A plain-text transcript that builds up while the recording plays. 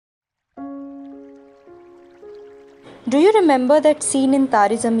Do you remember that scene in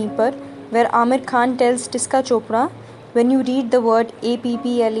Tare Zameen Par where Amir Khan tells Tiska Chopra, when you read the word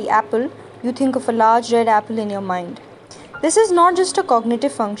apple, apple, you think of a large red apple in your mind? This is not just a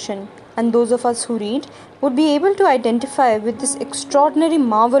cognitive function, and those of us who read would be able to identify with this extraordinary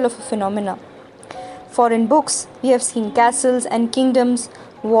marvel of a phenomena. For in books, we have seen castles and kingdoms,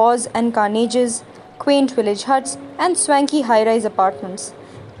 wars and carnages, quaint village huts, and swanky high-rise apartments.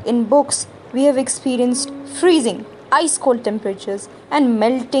 In books, we have experienced freezing, ice-cold temperatures and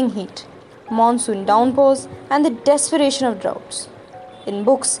melting heat, monsoon downpours, and the desperation of droughts. In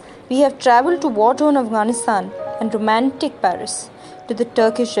books, we have traveled to war-torn Afghanistan and romantic Paris, to the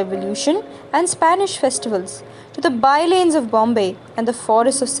Turkish Revolution and Spanish festivals, to the bylanes of Bombay and the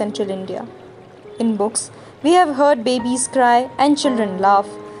forests of central India. In books, we have heard babies cry and children laugh,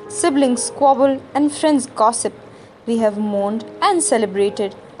 siblings squabble and friends gossip. We have mourned and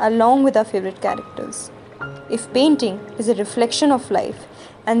celebrated along with our favorite characters. If painting is a reflection of life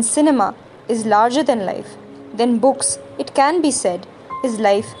and cinema is larger than life, then books, it can be said, is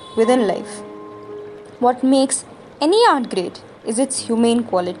life within life. What makes any art great is its humane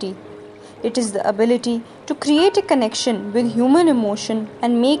quality. It is the ability to create a connection with human emotion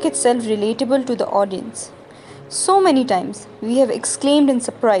and make itself relatable to the audience. So many times we have exclaimed in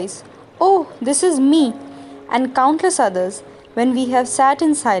surprise, "Oh, this is me," and countless others when we have sat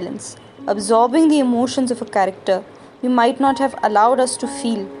in silence, absorbing the emotions of a character we might not have allowed us to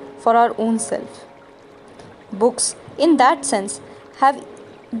feel for our own self. Books, in that sense, have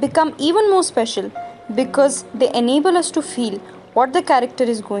become even more special because they enable us to feel what the character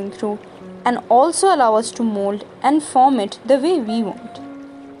is going through and also allow us to mold and form it the way we want.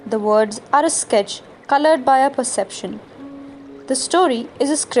 The words are a sketch colored by our perception. The story is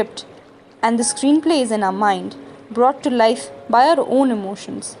a script, and the screenplay is in our mind, brought to life by our own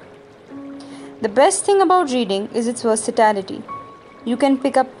emotions. The best thing about reading is its versatility. You can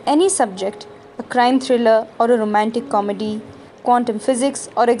pick up any subject, a crime thriller or a romantic comedy, quantum physics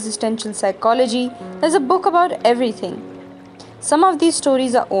or existential psychology. There's a book about everything. Some of these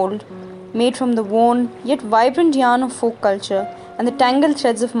stories are old, made from the worn yet vibrant yarn of folk culture and the tangled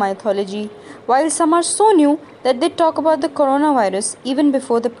threads of mythology, while some are so new that they talk about the coronavirus even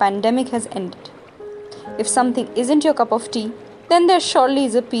before the pandemic has ended. If something isn't your cup of tea, then there surely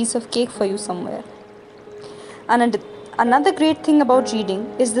is a piece of cake for you somewhere. Another great thing about reading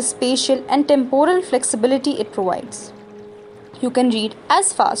is the spatial and temporal flexibility it provides. You can read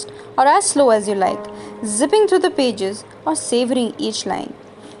as fast or as slow as you like, zipping through the pages or savoring each line.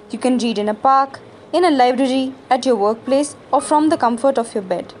 You can read in a park, in a library, at your workplace, or from the comfort of your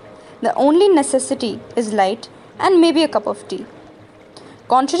bed. The only necessity is light and maybe a cup of tea.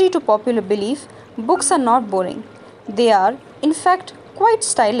 Contrary to popular belief, books are not boring. They are, in fact, quite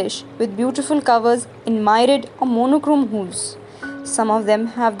stylish, with beautiful covers in myriad or monochrome hues. Some of them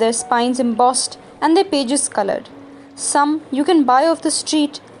have their spines embossed and their pages colored. Some you can buy off the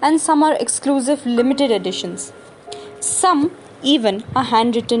street, and some are exclusive limited editions. Some even are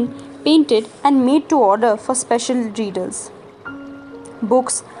handwritten, painted, and made to order for special readers.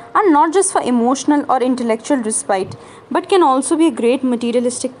 Books are not just for emotional or intellectual respite, but can also be a great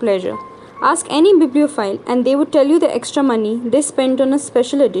materialistic pleasure. Ask any bibliophile and they would tell you the extra money they spent on a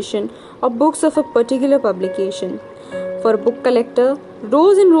special edition or books of a particular publication. For a book collector,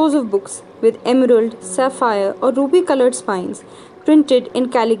 rows and rows of books with emerald, sapphire, or ruby colored spines printed in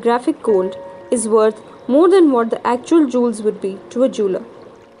calligraphic gold is worth more than what the actual jewels would be to a jeweler.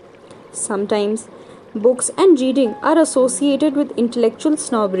 Sometimes, books and reading are associated with intellectual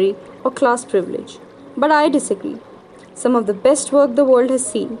snobbery or class privilege. But I disagree. Some of the best work the world has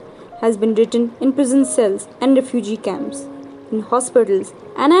seen has been written in prison cells and refugee camps, in hospitals,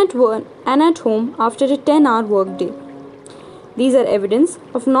 and at home after a 10-hour workday. These are evidence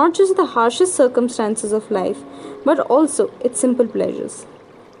of not just the harshest circumstances of life, but also its simple pleasures.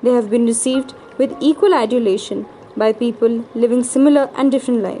 They have been received with equal adulation by people living similar and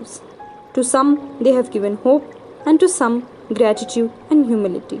different lives. To some, they have given hope, and to some, gratitude and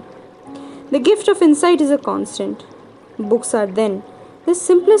humility. The gift of insight is a constant. Books are then the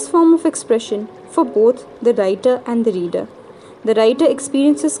simplest form of expression for both the writer and the reader. The writer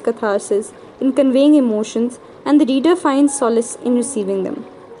experiences catharsis in conveying emotions, and the reader finds solace in receiving them.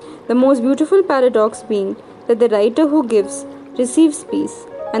 The most beautiful paradox being that the writer who gives receives peace,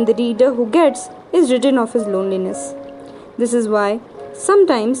 and the reader who gets is ridden of his loneliness. This is why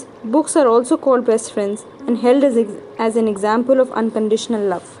sometimes books are also called best friends and held as an example of unconditional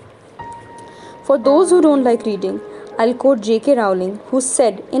love. For those who don't like reading, I'll quote J.K. Rowling, who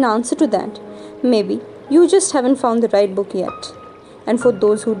said in answer to that, "Maybe you just haven't found the right book yet." And for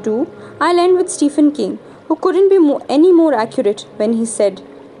those who do, I'll end with Stephen King, who couldn't be any more accurate when he said,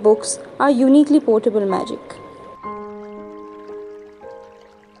 books are uniquely portable magic.